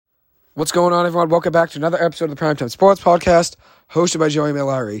What's going on, everyone? Welcome back to another episode of the Primetime Sports Podcast, hosted by Joey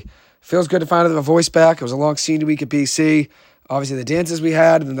Malari. Feels good to finally have a voice back. It was a long senior week at BC. Obviously, the dances we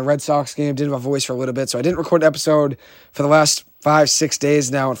had, and then the Red Sox game didn't have a voice for a little bit, so I didn't record an episode for the last 5-6 days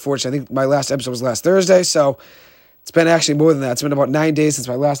now, unfortunately. I think my last episode was last Thursday, so it's been actually more than that. It's been about 9 days since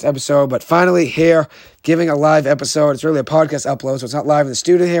my last episode, but finally here, giving a live episode. It's really a podcast upload, so it's not live in the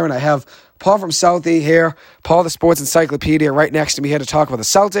studio here, and I have Paul from Southie here, Paul the Sports Encyclopedia, right next to me here to talk about the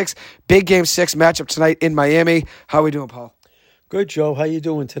Celtics. Big Game 6 matchup tonight in Miami. How are we doing, Paul? Good, Joe. How you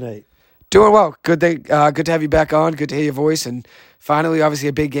doing tonight? Doing well. Good to have you back on. Good to hear your voice. And finally, obviously,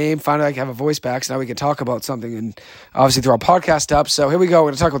 a big game. Finally, I can have a voice back, so now we can talk about something and obviously throw a podcast up. So here we go. We're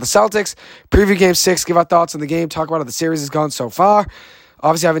going to talk about the Celtics, preview Game 6, give our thoughts on the game, talk about how the series has gone so far.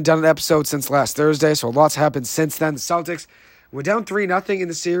 Obviously, I haven't done an episode since last Thursday, so a lot's happened since then. The Celtics, we're down 3-0 in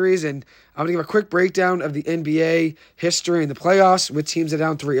the series, and I'm going to give a quick breakdown of the NBA history in the playoffs with teams that are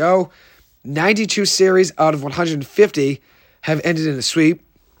down 3-0. 92 series out of 150 have ended in a sweep.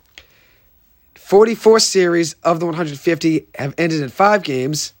 44 series of the 150 have ended in 5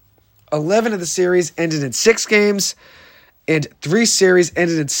 games. 11 of the series ended in 6 games. And 3 series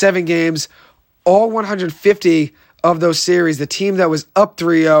ended in 7 games. All 150 of those series, the team that was up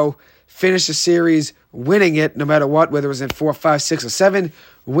 3-0 finished the series winning it no matter what, whether it was in 4, 5, 6, or 7,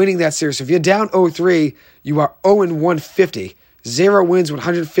 winning that series. So if you're down 0-3, you are 0-150. 0 wins,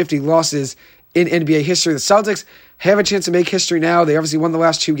 150 losses in NBA history. The Celtics have a chance to make history now. They obviously won the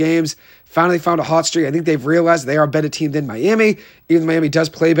last 2 games, finally found a hot streak. I think they've realized they are a better team than Miami. Even though Miami does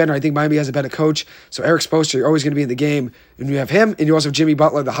play better, I think Miami has a better coach. So Eric Spoelstra, you're always going to be in the game. And you have him, and you also have Jimmy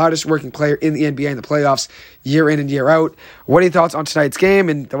Butler, the hardest working player in the NBA in the playoffs, year in and year out. What are your thoughts on tonight's game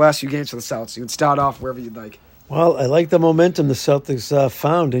and the last few games for the Celtics? You can start off wherever you'd like. Well, I like the momentum the Celtics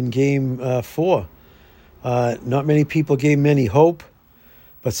found in Game 4. Not many people gave them any hope,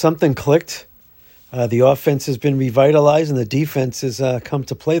 but something clicked. The offense has been revitalized, and the defense has come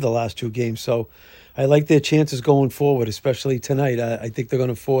to play the last 2 games. So I like their chances going forward, especially tonight. I think they're going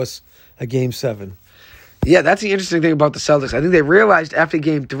to force a Game 7. Yeah, that's the interesting thing about the Celtics. I think they realized after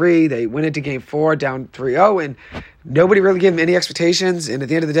Game 3, they went into Game 4 down 3-0, and nobody really gave them any expectations. And at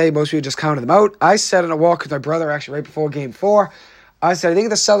the end of the day, most people just counted them out. I said on a walk with my brother, actually, right before Game 4, I said, I think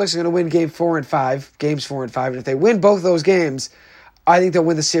the Celtics are going to win Game 4 and 5, Games 4 and 5. And if they win both those games, I think they'll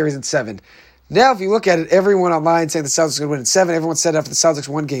win the series in 7. Now, if you look at it, everyone online saying the Celtics are going to win in 7. Everyone said after the Celtics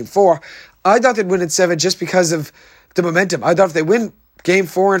won Game 4. I thought they'd win in 7 just because of the momentum. I thought if they win Game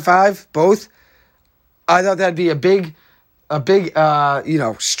 4 and 5, both, I thought that'd be a big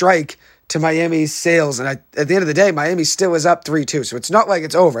strike to Miami's sales. And at the end of the day, Miami still is up 3-2. So it's not like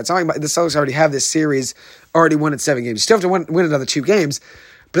it's over. It's not like the Celtics already have this series already won in 7 games. You still have to win another 2 games.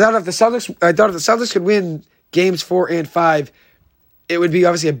 But I thought if the Celtics could win Games 4 and 5, it would be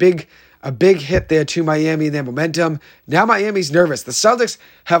obviously a big hit there to Miami and their momentum. Now Miami's nervous. The Celtics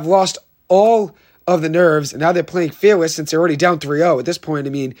have lost all of the nerves, and now they're playing fearless since they're already down 3-0. At this point, I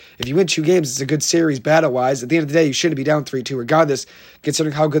mean, if you win 2 games, it's a good series battle-wise. At the end of the day, you shouldn't be down 3-2 regardless,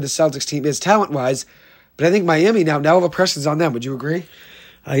 considering how good the Celtics team is talent-wise. But I think Miami now all the pressure's on them. Would you agree?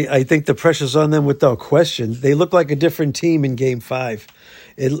 I think the pressure's on them without question. They look like a different team in Game 5.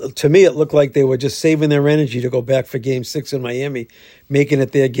 To me, it looked like they were just saving their energy to go back for Game 6 in Miami, making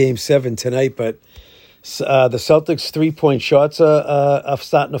it their Game 7 tonight. But the Celtics' 3-point shots are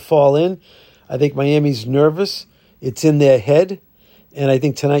starting to fall in. I think Miami's nervous. It's in their head. And I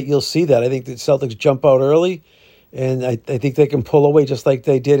think tonight you'll see that. I think the Celtics jump out early, and I think they can pull away just like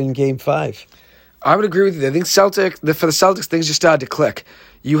they did in Game 5. I would agree with you. I think for the Celtics, things just started to click.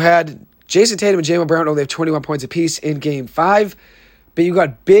 You had Jason Tatum and Jaylen Brown, they have 21 points apiece in Game 5. But you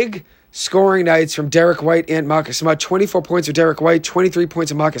got big scoring nights from Derek White and Marcus Smart. 24 points for Derek White, 23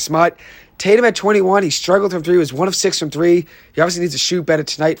 points for Marcus Smart. Tatum at 21, he struggled from 3, he was 1 of 6 from 3. He obviously needs to shoot better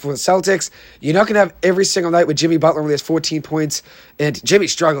tonight for the Celtics. You're not going to have every single night with Jimmy Butler only has 14 points. And Jimmy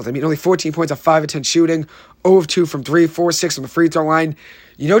struggled. I mean, only 14 points on 5 of 10 shooting, 0 of 2 from 3, 4 of 6 from the free throw line.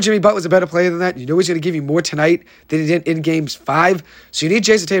 You know Jimmy Butler's a better player than that. You know he's going to give you more tonight than he did in Games 5. So you need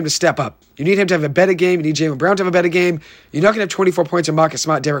Jason Tatum to step up. You need him to have a better game. You need Jaylen Brown to have a better game. You're not going to have 24 points on Marcus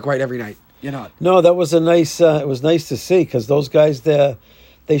Smart, Derek White every night. You're not. No, that was it was nice to see because those guys there,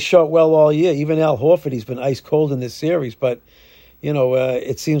 they shot well all year. Even Al Horford, he's been ice cold in this series. But,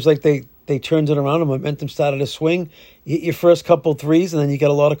 it seems like they turned it around and momentum started to swing. You hit your first couple threes, and then you get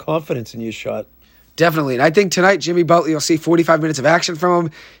a lot of confidence in your shot. Definitely. And I think tonight, Jimmy Butler, you'll see 45 minutes of action from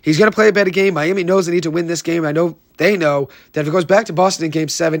him. He's going to play a better game. Miami knows they need to win this game. I know they know that if it goes back to Boston in Game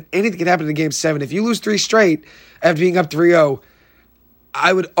 7, anything can happen in Game 7. If you lose 3 straight after being up 3-0,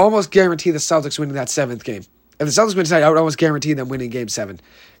 I would almost guarantee the Celtics winning that 7th game. If the Celtics win tonight, I would almost guarantee them winning Game 7.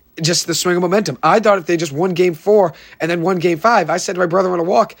 just the swing of momentum. I thought if they just won Game 4 and then won Game 5, I said to my brother on a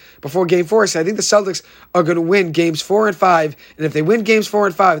walk before Game 4, I said, I think the Celtics are going to win Games 4 and 5, and if they win Games 4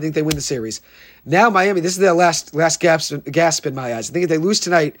 and 5, I think they win the series. Now Miami, this is their last gasp in my eyes. I think if they lose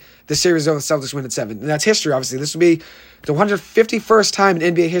tonight, the series is over, the Celtics win at 7. And that's history, obviously. This would be the 151st time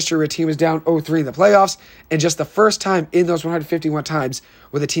in NBA history where a team was down 0-3 in the playoffs, and just the first time in those 151 times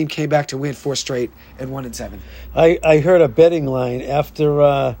where the team came back to win 4 straight and 1 and 7. I heard a betting line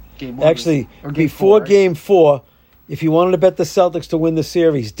after before Game 4. If you wanted to bet the Celtics to win the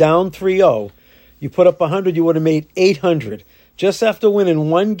series down 3-0, you put up 100, you would have made 800. Just after winning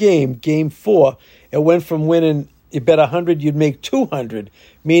one game, Game 4, it went from winning, you bet 100, you'd make 200,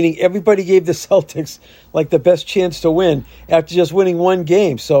 meaning everybody gave the Celtics like the best chance to win after just winning one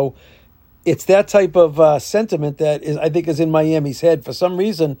game. So it's that type of sentiment that I think is in Miami's head. For some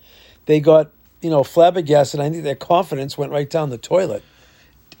reason, they got flabbergasted. I think their confidence went right down the toilet.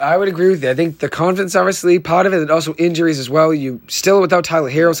 I would agree with you. I think the confidence, obviously, part of it, and also injuries as well. You still without Tyler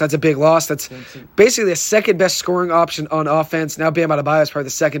Hero, so that's a big loss. That's basically the second best scoring option on offense. Now Bam Adebayo is probably the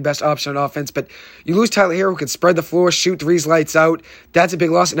second best option on offense, but you lose Tyler Hero, who can spread the floor, shoot threes, lights out. That's a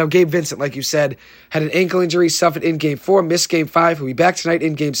big loss. And now Gabe Vincent, like you said, had an ankle injury, suffered in Game 4, missed Game 5. He'll be back tonight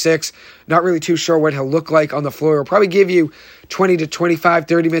in Game 6. Not really too sure what he'll look like on the floor. He'll probably give you 20 to 25,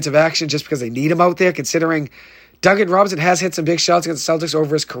 30 minutes of action just because they need him out there, considering Duncan Robinson has hit some big shots against the Celtics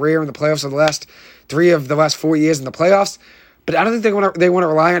over his career in the playoffs of the last 3 of the last 4 years in the playoffs. But I don't think they want to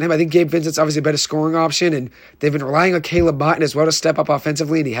rely on him. I think Gabe Vincent's obviously a better scoring option, and they've been relying on Caleb Martin as well to step up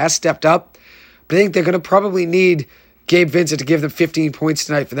offensively, and he has stepped up. But I think they're going to probably need Gabe Vincent to give them 15 points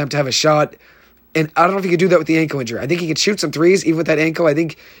tonight for them to have a shot. And I don't know if he could do that with the ankle injury. I think he can shoot some threes even with that ankle. I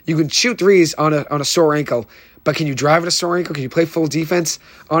think you can shoot threes on a sore ankle. But can you drive at a sore ankle? Can you play full defense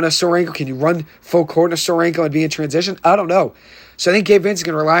on a sore ankle? Can you run full court on a sore ankle and be in transition? I don't know. So I think Gabe Vincent is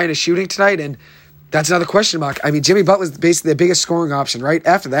going to rely on his shooting tonight, and that's another question mark. I mean, Jimmy Butler's basically their biggest scoring option, right?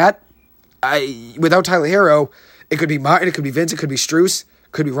 After that, without Tyler Hero, it could be Martin, it could be Vincent, it could be Strus,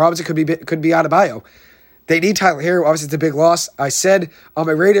 could be Robinson, could be Adebayo. They need Tyler Hero. Obviously, it's a big loss. I said on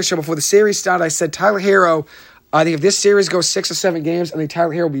my radio show before the series started, I said Tyler Hero, I think if this series goes 6 or 7 games, I think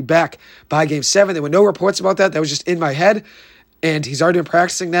Tyler Hero will be back by Game 7. There were no reports about that. That was just in my head. And he's already been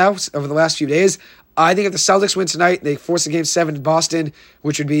practicing now over the last few days. I think if the Celtics win tonight, they force a Game 7 in Boston,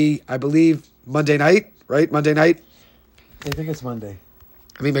 which would be, I believe, Monday night, right? Monday night? I think it's Monday.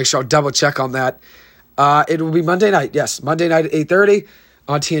 Let me make sure I'll double check on that. It will be Monday night, yes. Monday night at 8:30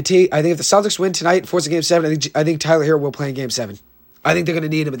 on TNT. I think if the Celtics win tonight and force a Game 7, I think Tyler Hero will play in Game 7. I think they're going to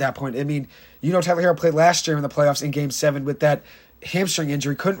need him at that point. I mean, Tyler Hero played last year in the playoffs in Game 7 with that hamstring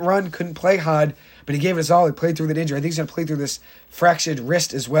injury. Couldn't run, couldn't play hard, but he gave it his all. He played through that injury. I think he's going to play through this fractured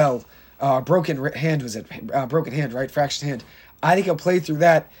wrist as well. Broken hand, was it? Broken hand, right? Fractured hand. I think he'll play through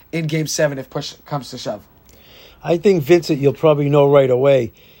that in Game 7 if push comes to shove. I think Vincent, you'll probably know right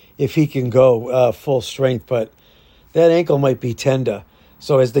away if he can go full strength, but that ankle might be tender.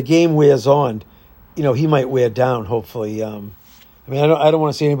 So as the game wears on, he might wear down, hopefully. I don't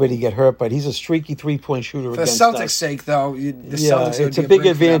want to see anybody get hurt, but he's a streaky 3-point shooter. For the Celtics' sake, though, Celtics it's a big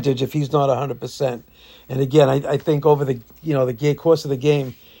advantage if he's not 100%. And again, I think over the course of the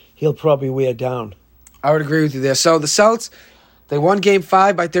game, he'll probably wear down. I would agree with you there. So the Celtics, they won Game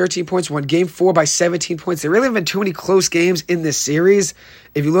 5 by 13 points, won Game 4 by 17 points. There really haven't been too many close games in this series.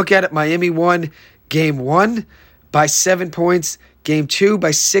 If you look at it, Miami won Game 1 by 7 points, Game 2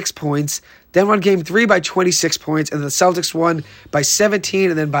 by 6 points, then won Game 3 by 26 points, and the Celtics won by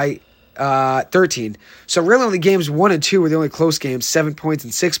 17 and then by 13. So really only games 1 and 2 were the only close games, 7 points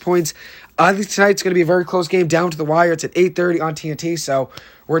and 6 points. I think tonight's going to be a very close game down to the wire. It's at 8:30 on TNT, so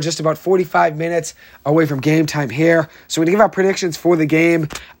we're just about 45 minutes away from game time here. So we're going to give our predictions for the game.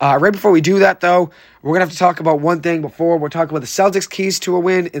 Right before we do that, though, we're going to have to talk about one thing before. We're talking about the Celtics' keys to a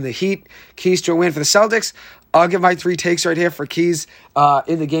win and the Heat keys to a win. For the Celtics, I'll give my 3 takes right here for keys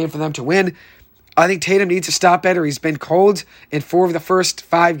in the game for them to win. I think Tatum needs to stop better. He's been cold in 4 of the first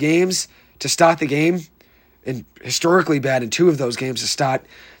 5 games to start the game, and historically bad in 2 of those games to start.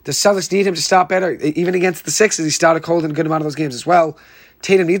 The Celtics need him to stop better. Even against the Sixers, he started cold in a good amount of those games as well.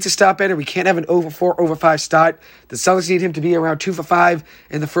 Tatum needs to stop better. We can't have an over 4, over 5 start. The Celtics need him to be around 2 for 5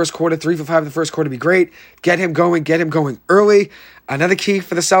 in the first quarter, 3 for 5 in the first quarter to be great. Get him going early. Another key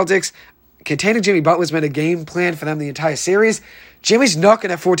for the Celtics, containing Jimmy Butler's been a game plan for them the entire series. Jimmy's not going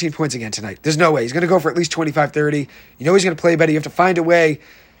to have 14 points again tonight. There's no way. He's going to go for at least 25, 30. He's going to play better. You have to find a way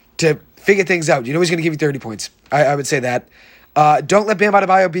to figure things out. He's going to give you 30 points. I would say that. Don't let Bam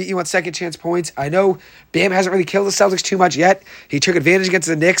Adebayo beat you on second chance points. I know Bam hasn't really killed the Celtics too much yet. He took advantage against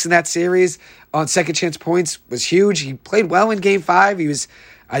the Knicks in that series on second chance points. Was huge. He played well in Game 5. He was,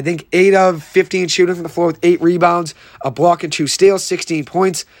 I think 8 of 15 shooting from the floor with 8 rebounds, a block and 2 steals, 16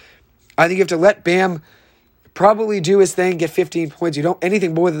 points. I think you have to let Bam probably do his thing, get 15 points.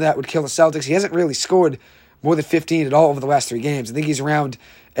 Anything more than that would kill the Celtics. He hasn't really scored more than 15 at all over the last 3 games. I think he's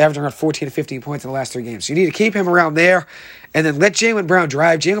averaging around 14 to 15 points in the last 3 games. So you need to keep him around there and then let Jaylen Brown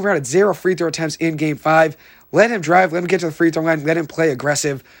drive. Jaylen Brown had 0 free throw attempts in Game 5. Let him drive. Let him get to the free throw line. Let him play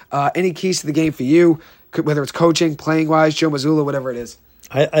aggressive. Any keys to the game for you, whether it's coaching, playing-wise, Joe Mazzulla, whatever it is.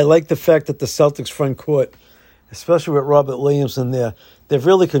 I like the fact that the Celtics front court, especially with Robert Williams in there, they've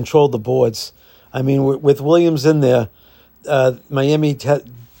really controlled the boards. I mean, with Williams in there, Miami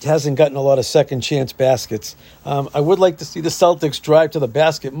hasn't gotten a lot of second-chance baskets. I would like to see the Celtics drive to the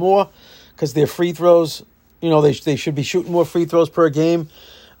basket more because their free throws, they should be shooting more free throws per game.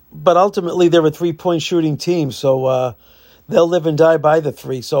 But ultimately, they're a 3-point shooting team, so they'll live and die by the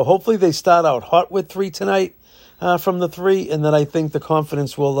 3. So hopefully they start out hot with 3 tonight from the 3, and then I think the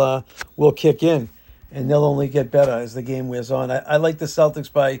confidence will kick in, and they'll only get better as the game wears on. I like the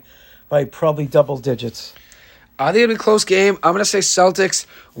Celtics by probably double digits. I think it'll be a close game. I'm going to say Celtics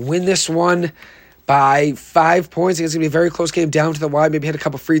win this one by 5 points. I think it's going to be a very close game down to the wire. Maybe hit a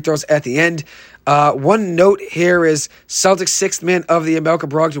couple free throws at the end. One note here is Celtics' 6th man of the year, Malcolm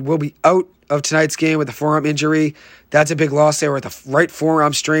Brogdon, will be out of tonight's game with a forearm injury. That's a big loss there with a right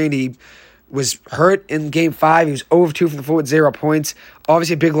forearm strain. He was hurt in Game 5. He was 0 of 2 from the floor with 0 points.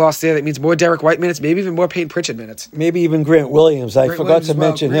 Obviously a big loss there. That means more Derek White minutes, maybe even more Peyton Pritchard minutes. Maybe even Grant Williams. I forgot to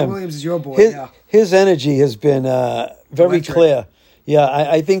mention him. Grant Williams is your boy, His energy has been very clear. Yeah,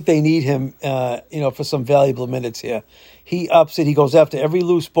 I think they need him, for some valuable minutes here. He ups it. He goes after every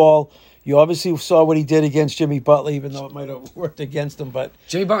loose ball. You obviously saw what he did against Jimmy Butler, even though it might have worked against him. But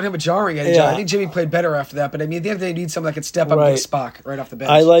Jimmy Butler had a jarring edge. I think Jimmy played better after that. But I mean, at the end of the day, they need someone that can step up and get a Spock right off the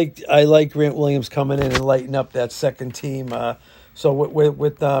bench. I like Grant Williams coming in and lighting up that second team. So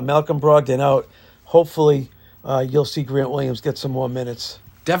with Malcolm Brogdon out, hopefully you'll see Grant Williams get some more minutes.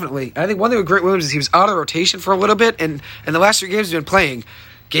 Definitely. And I think one thing with Grant Williams is he was out of rotation for a little bit, and in the last 3 games he's been playing.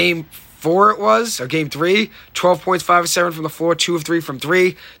 Game 4 or Game 3, 12 points, 5 of 7 from the floor, 2 of 3 from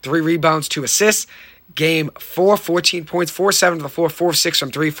 3, 3 rebounds, 2 assists. Game 4, 14 points, 4 of 7 from the floor, 4 of 6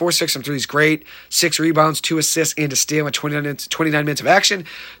 from 3. 4 of 6 from 3 is great. 6 rebounds, 2 assists, and a steal in 29 minutes of action.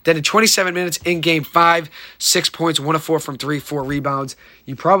 Then in 27 minutes in Game 5, 6 points, 1 of 4 from 3, 4 rebounds.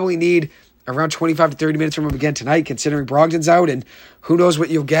 You probably need around 25 to 30 minutes from him again tonight, considering Brogdon's out, and who knows what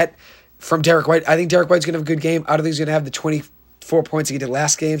you'll get from Derek White. I think Derek White's going to have a good game. I don't think he's going to have the 24 points he did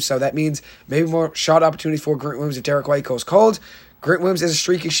last game, so that means maybe more shot opportunity for Grant Williams if Derek White goes cold. Grant Williams is a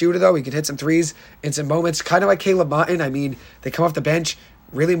streaky shooter, though. He can hit some threes in some moments, kind of like Caleb Martin. I mean, they come off the bench,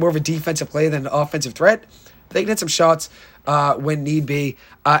 really more of a defensive player than an offensive threat. But they can hit some shots when need be.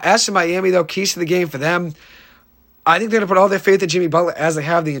 As for Miami, though, keys to the game for them, I think they're going to put all their faith in Jimmy Butler as they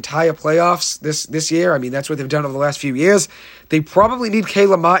have the entire playoffs this year. I mean, that's what they've done over the last few years. They probably need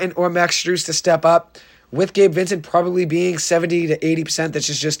Caleb Martin or Max Strus to step up, with Gabe Vincent probably being 70 to 80%. That's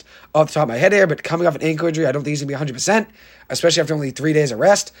just off the top of my head here, but coming off an ankle injury, I don't think he's going to be 100%, especially after only 3 days of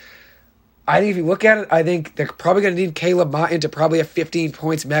rest. I think if you look at it, I think they're probably going to need Caleb Martin to probably have 15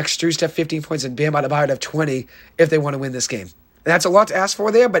 points, Max Strus to have 15 points, and Bam Adebayo to have 20 if they want to win this game. And that's a lot to ask for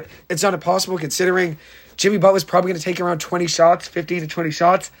there, but it's not impossible considering Jimmy Butler's probably going to take around 20 shots, 15 to 20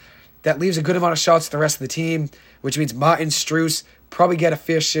 shots. That leaves a good amount of shots to the rest of the team, which means Martin, Strus probably get a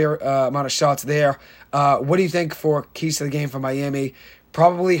fair share amount of shots there. What do you think for keys to the game for Miami?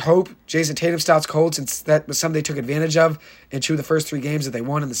 Probably hope Jason Tatum starts cold, since that was something they took advantage of in 2 of the first 3 games that they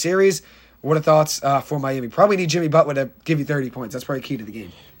won in the series. What are thoughts for Miami? Probably need Jimmy Butler to give you 30 points. That's probably key to the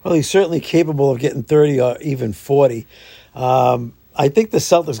game. Well, he's certainly capable of getting 30 or even 40. I think the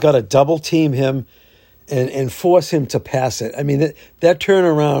Celtics got to double team him and force him to pass it. I mean, that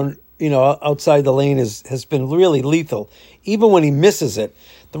turnaround, outside the lane has been really lethal. Even when he misses it,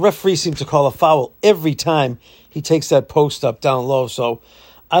 the referee seems to call a foul every time he takes that post up down low. So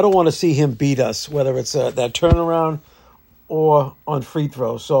I don't want to see him beat us, whether it's that turnaround or on free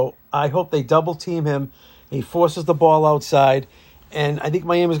throws. So I hope they double team him. He forces the ball outside. And I think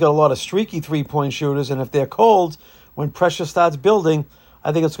Miami's got a lot of streaky 3-point shooters. And if they're cold, when pressure starts building,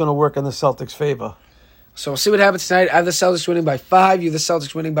 I think it's going to work in the Celtics' favor. So we'll see what happens tonight. I have the Celtics winning by 5. You have the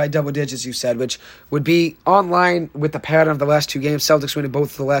Celtics winning by double digits, you said, which would be on line with the pattern of the last 2 games. Celtics winning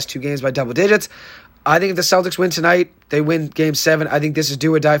both of the last 2 games by double digits. I think if the Celtics win tonight, they win Game 7. I think this is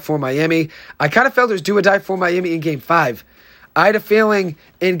do or die for Miami. I kind of felt it was do or die for Miami in Game 5. I had a feeling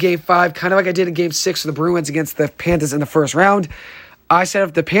in Game 5, kind of like I did in Game 6 with the Bruins against the Panthers in the first round. I said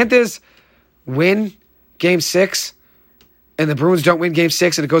if the Panthers win Game 6, and the Bruins don't win Game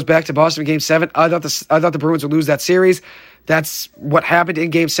 6, and it goes back to Boston in Game 7, I thought the Bruins would lose that series. That's what happened in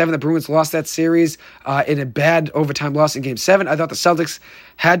Game 7. The Bruins lost that series in a bad overtime loss in Game 7. I thought the Celtics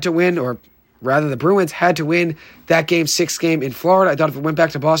had to win, or rather the Bruins had to win that Game 6 game in Florida. I thought if it went back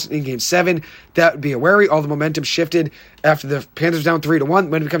to Boston in Game 7, that would be a worry. All the momentum shifted after the Panthers were down 3-1.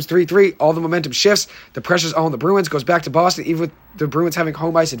 When it becomes 3-3, all the momentum shifts. The pressure's all on the Bruins, goes back to Boston, even with the Bruins having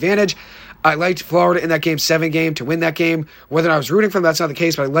home ice advantage. I liked Florida in that Game 7 game to win that game. Whether I was rooting for them, that's not the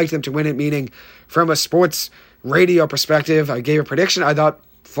case, but I liked them to win it, meaning from a sports radio perspective, I gave a prediction. I thought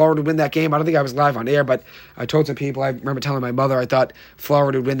Florida would win that game. I don't think I was live on air, but I told some people, I remember telling my mother I thought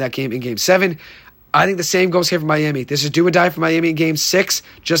Florida would win that game in Game 7. I think the same goes here for Miami. This is do or die for Miami in Game 6,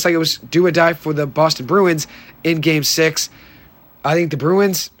 just like it was do or die for the Boston Bruins in Game 6. I think the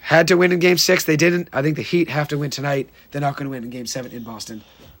Bruins had to win in Game 6. They didn't. I think the Heat have to win tonight. They're not going to win in Game 7 in Boston.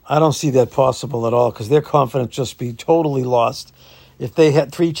 I don't see that possible at all because their confidence just be totally lost. If they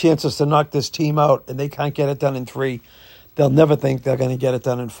had 3 chances to knock this team out and they can't get it done in 3, they'll never think they're going to get it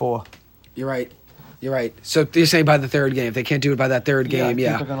done in 4. You're right. So you're saying by the third game. If they can't do it by that third game, I think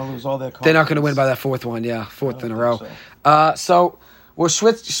they're going to lose all their confidence. They're not going to win by that fourth one, fourth in a row. So we'll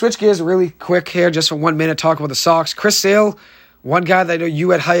switch gears really quick here just for 1 minute, talk about the Sox. Chris Sale, one guy that I know you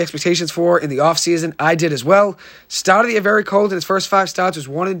had high expectations for in the offseason. I did as well. Started the year very cold in his first 5 starts, was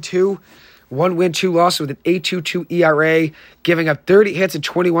 1-2. 1 win, 2 losses with an 8.22 ERA, giving up 30 hits and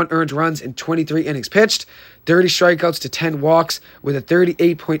 21 earned runs in 23 innings pitched, 30 strikeouts to 10 walks with a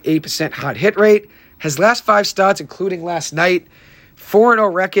 38.8% hot hit rate. His last 5 starts, including last night,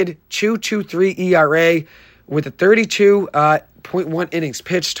 4-0 record, 2.23 ERA with a 32.1 innings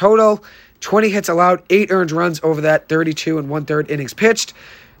pitched total, 20 hits allowed, 8 earned runs over that 32 1/3 innings pitched,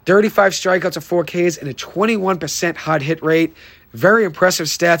 35 strikeouts of 4 Ks, and a 21% hot hit rate. Very impressive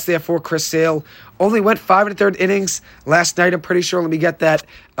stats there for Chris Sale. Only went 5 1/3 innings last night, I'm pretty sure. Let me get that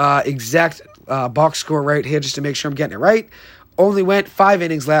exact box score right here just to make sure I'm getting it right. Only went 5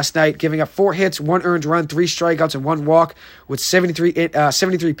 innings last night, giving up 4 hits, 1 earned run, 3 strikeouts, and 1 walk with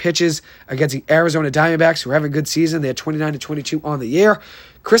 73 pitches against the Arizona Diamondbacks, who are having a good season. They're 29-22 on the year.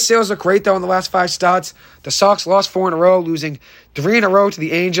 Chris Sale's look great, though, in the last 5 starts. The Sox lost 4 in a row, losing 3 in a row to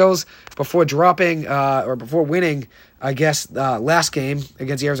the Angels before winning, I guess, last game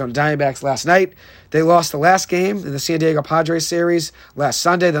against the Arizona Diamondbacks last night. They lost the last game in the San Diego Padres series last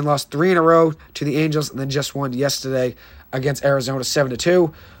Sunday, then lost 3 in a row to the Angels, and then just won yesterday against Arizona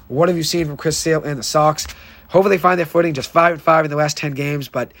 7-2. What have you seen from Chris Sale and the Sox? Hopefully they find their footing, just 5-5 in the last 10 games,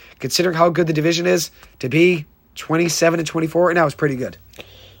 but considering how good the division is, to be 27-24 right now is pretty good.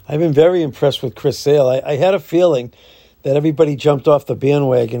 I've been very impressed with Chris Sale. I had a feeling that everybody jumped off the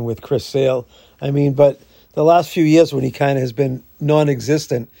bandwagon with Chris Sale. But the last few years when he kind of has been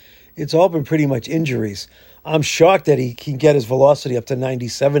non-existent, it's all been pretty much injuries. I'm shocked that he can get his velocity up to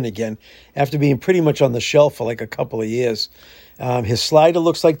 97 again after being pretty much on the shelf for like a couple of years. His slider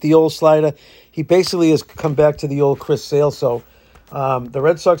looks like the old slider. He basically has come back to the old Chris Sale. So the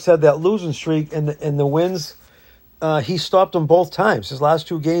Red Sox had that losing streak, and the wins, he stopped them both times. His last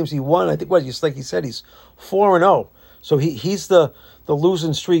 2 games he won. I think just like he said, he's 4-0. So he's the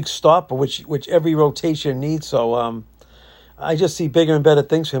losing streak stopper, which every rotation needs. So I just see bigger and better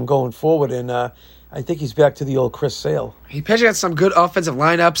things for him going forward, and I think he's back to the old Chris Sale. He pitched against some good offensive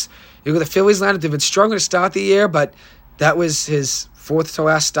lineups. You look at the Phillies lineup; they've been struggling to start the year, but that was his 4th to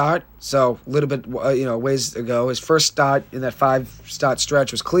last start, so a little bit ways to go. His first start in that 5-start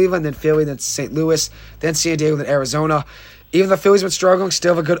stretch was Cleveland, then Philly, then St. Louis, then San Diego, then Arizona. Even though the Phillies been struggling,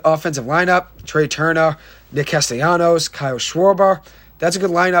 still have a good offensive lineup. Trey Turner, Nick Castellanos, Kyle Schwarber. That's a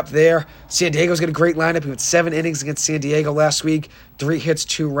good lineup there. San Diego's got a great lineup. He went 7 innings against San Diego last week. 3 hits,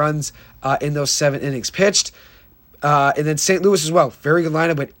 2 runs in those 7 innings pitched. And then St. Louis as well. Very good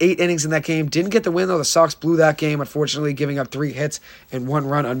lineup. Went 8 innings in that game. Didn't get the win, though. The Sox blew that game, unfortunately, giving up 3 hits and 1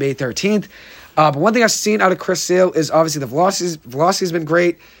 run on May 13th. But one thing I've seen out of Chris Sale is obviously the velocity's been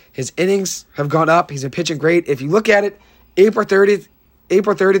great. His innings have gone up. He's been pitching great. If you look at it, April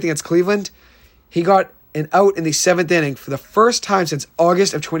 30th against Cleveland, he got an out in the 7th inning for the first time since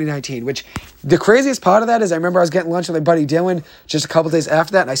August of 2019, which the craziest part of that is I remember I was getting lunch with my buddy Dylan just a couple days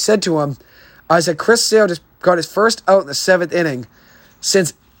after that, and I said to him, Chris Sale just got his first out in the 7th inning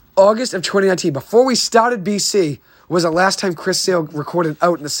since August of 2019. Before we started BC was the last time Chris Sale recorded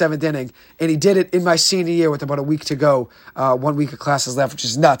out in the 7th inning, and he did it in my senior year with about a week to go, 1 week of classes left, which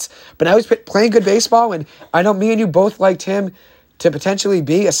is nuts. But now he's playing good baseball, and I know me and you both liked him to potentially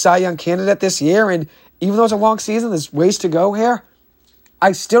be a Cy Young candidate this year, and even though it's a long season, there's ways to go here.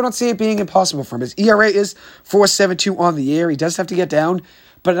 I still don't see it being impossible for him. His ERA is 4.72 on the year. He does have to get down.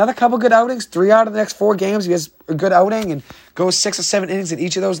 But another couple good outings, 3 out of the next 4 games, he has a good outing and goes 6 or 7 innings in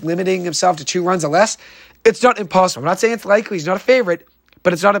each of those, limiting himself to 2 runs or less. It's not impossible. I'm not saying it's likely. He's not a favorite,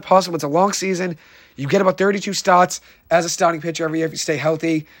 but it's not impossible. It's a long season. You get about 32 starts as a starting pitcher every year if you stay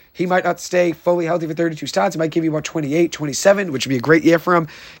healthy. He might not stay fully healthy for 32 starts. He might give you about 28, 27, which would be a great year for him,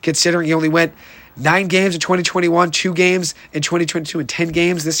 considering he only went 9 games in 2021, 2 games in 2022, and 10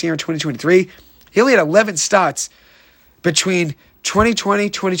 games this year in 2023. He only had 11 starts between 2020,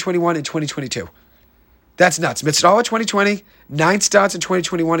 2021, and 2022. That's nuts. Missed all of 2020, 9 starts in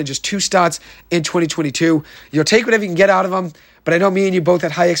 2021, and just 2 starts in 2022. You'll take whatever you can get out of him, but I know me and you both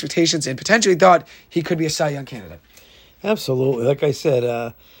had high expectations and potentially thought he could be a Cy Young candidate. Absolutely. Like I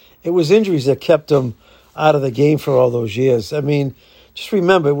said, it was injuries that kept him out of the game for all those years. I mean, just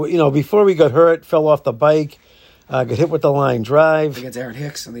remember, before he got hurt, fell off the bike, got hit with the line drive. Against Aaron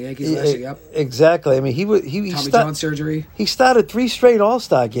Hicks and the Yankees last year, yep. Exactly. I mean, Tommy John surgery. He started 3 straight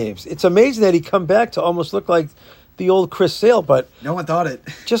All-Star games. It's amazing that he come back to almost look like the old Chris Sale, but no one thought it.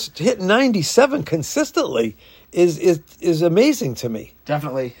 Just hitting 97 consistently is amazing to me.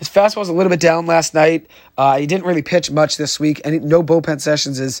 Definitely. His fastball was a little bit down last night. He didn't really pitch much this week, and no bullpen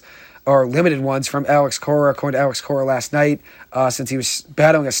sessions or limited ones from Alex Cora, according to Alex Cora last night, since he was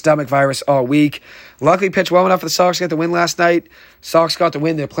battling a stomach virus all week. Luckily, pitched well enough for the Sox to get the win last night. Sox got the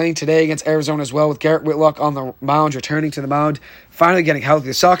win. They're playing today against Arizona as well, with Garrett Whitlock on the mound, returning to the mound, finally getting healthy.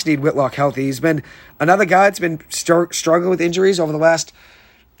 The Sox need Whitlock healthy. He's been another guy that's been struggling with injuries over the last,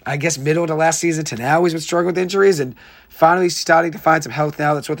 I guess, middle to last season to now. He's been struggling with injuries and finally starting to find some health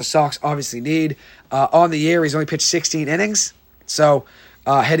now. That's what the Sox obviously need. On the year, he's only pitched 16 innings. So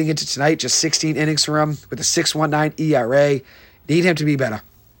heading into tonight, just 16 innings for him with a 6.19 ERA. Need him to be better.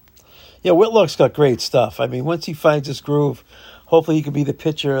 Yeah, Whitlock's got great stuff. I mean, once he finds his groove, hopefully he could be the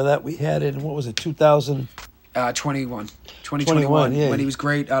pitcher that we had in, 2021, yeah. When he was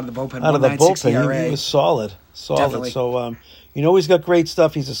great out of the bullpen. Out of the bullpen, he was solid. Definitely. So, he's got great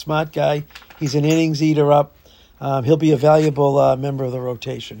stuff. He's a smart guy. He's an innings eater up. He'll be a valuable member of the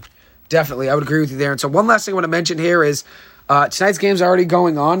rotation. Definitely, I would agree with you there. And so one last thing I want to mention here is tonight's game's already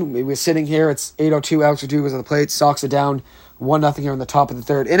going on. We're sitting here. It's 8:02. Alex Verdugo's on the plate. Sox are down 1-0 here in the top of the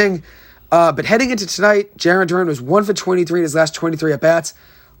third inning. But heading into tonight, Jarren Duran was 1 for 23 in his last 23 at-bats.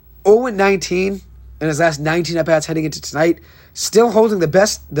 0-19 in his last 19 at-bats heading into tonight. Still holding the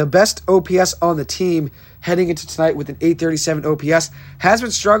best OPS on the team heading into tonight with an 837 OPS. Has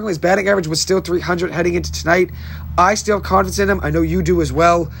been struggling. His batting average was still 300 heading into tonight. I still have confidence in him. I know you do as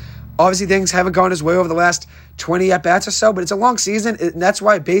well. Obviously, things haven't gone his way over the last 20 at-bats or so, but it's a long season, and that's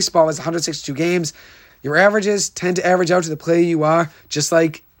why baseball is 162 games. Your averages tend to average out to the player you are, just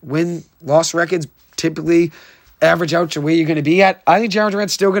like win-loss records typically average out to where you're going to be at. I think Jarren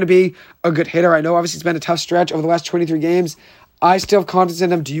Duran's still going to be a good hitter. I know obviously it's been a tough stretch over the last 23 games. I still have confidence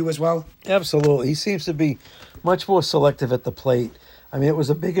in him. Do you as well? Absolutely. He seems to be much more selective at the plate. I mean, it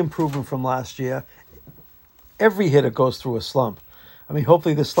was a big improvement from last year. Every hitter goes through a slump. I mean,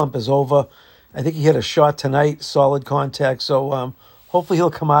 hopefully this slump is over. I think he hit a shot tonight, solid contact. So hopefully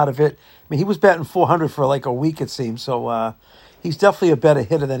he'll come out of it. I mean, he was batting 400 for like a week, it seems. So he's definitely a better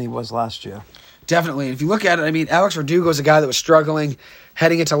hitter than he was last year. Definitely. And if you look at it, I mean, Alex Verdugo is a guy that was struggling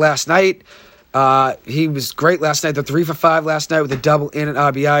heading into last night. He was great last night. The 3 for 5 last night with a double and an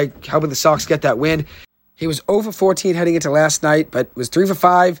RBI, helping the Sox get that win. He was 0 for 14 heading into last night, but was 3 for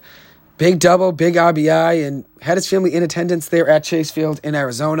 5. Big double, big RBI, and had his family in attendance there at Chase Field in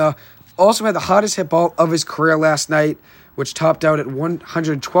Arizona. Also had the hardest hit ball of his career last night, which topped out at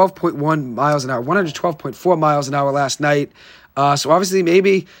 112.1 miles an hour, 112.4 miles an hour last night. So obviously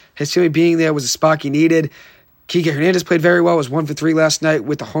maybe his family being there was a spark he needed. Kike Hernandez played very well, was 1 for 3 last night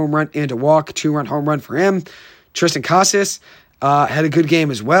with a home run and a walk, 2-run home run for him. Triston Casas had a good game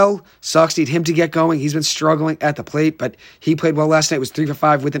as well. Sox need him to get going. He's been struggling at the plate, but he played well last night, was 3 for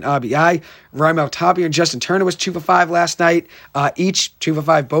 5 with an RBI. Raimel Tapia and Justin Turner was 2 for 5 last night, each 2 for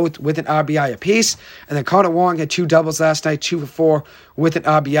 5 both with an RBI apiece. And then Connor Wong had 2 doubles last night, 2 for 4 with an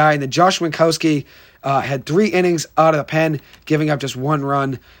RBI. And then Josh Winkowski had 3 innings out of the pen, giving up just 1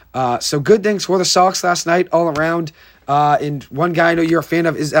 run. So good things for the Sox last night all around. And one guy I know you're a fan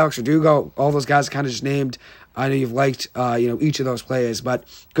of is Alex Verdugo. All those guys kind of just named. I know you've liked each of those players, but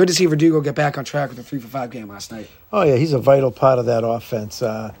good to see Verdugo get back on track with a 3 for 5 game last night. Oh, yeah, he's a vital part of that offense.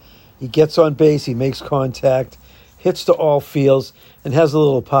 He gets on base, he makes contact, hits to all fields, and has a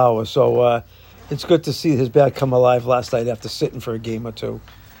little power. So it's good to see his bat come alive last night after sitting for a game or two.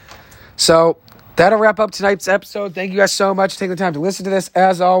 So that'll wrap up tonight's episode. Thank you guys so much for taking the time to listen to this.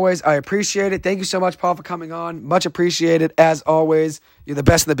 As always, I appreciate it. Thank you so much, Paul, for coming on. Much appreciated. As always, you're the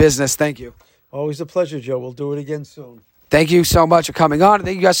best in the business. Thank you. Always a pleasure, Joe. We'll do it again soon. Thank you so much for coming on.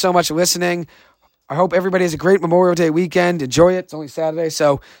 Thank you guys so much for listening. I hope everybody has a great Memorial Day weekend. Enjoy it. It's only Saturday,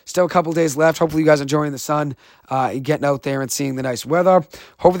 so still a couple days left. Hopefully you guys are enjoying the sun and getting out there and seeing the nice weather.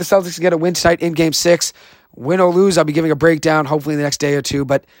 Hopefully the Celtics can get a win tonight in Game 6. Win or lose, I'll be giving a breakdown hopefully in the next day or two.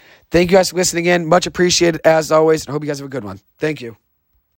 But thank you guys for listening in. Much appreciated as always, and I hope you guys have a good one. Thank you.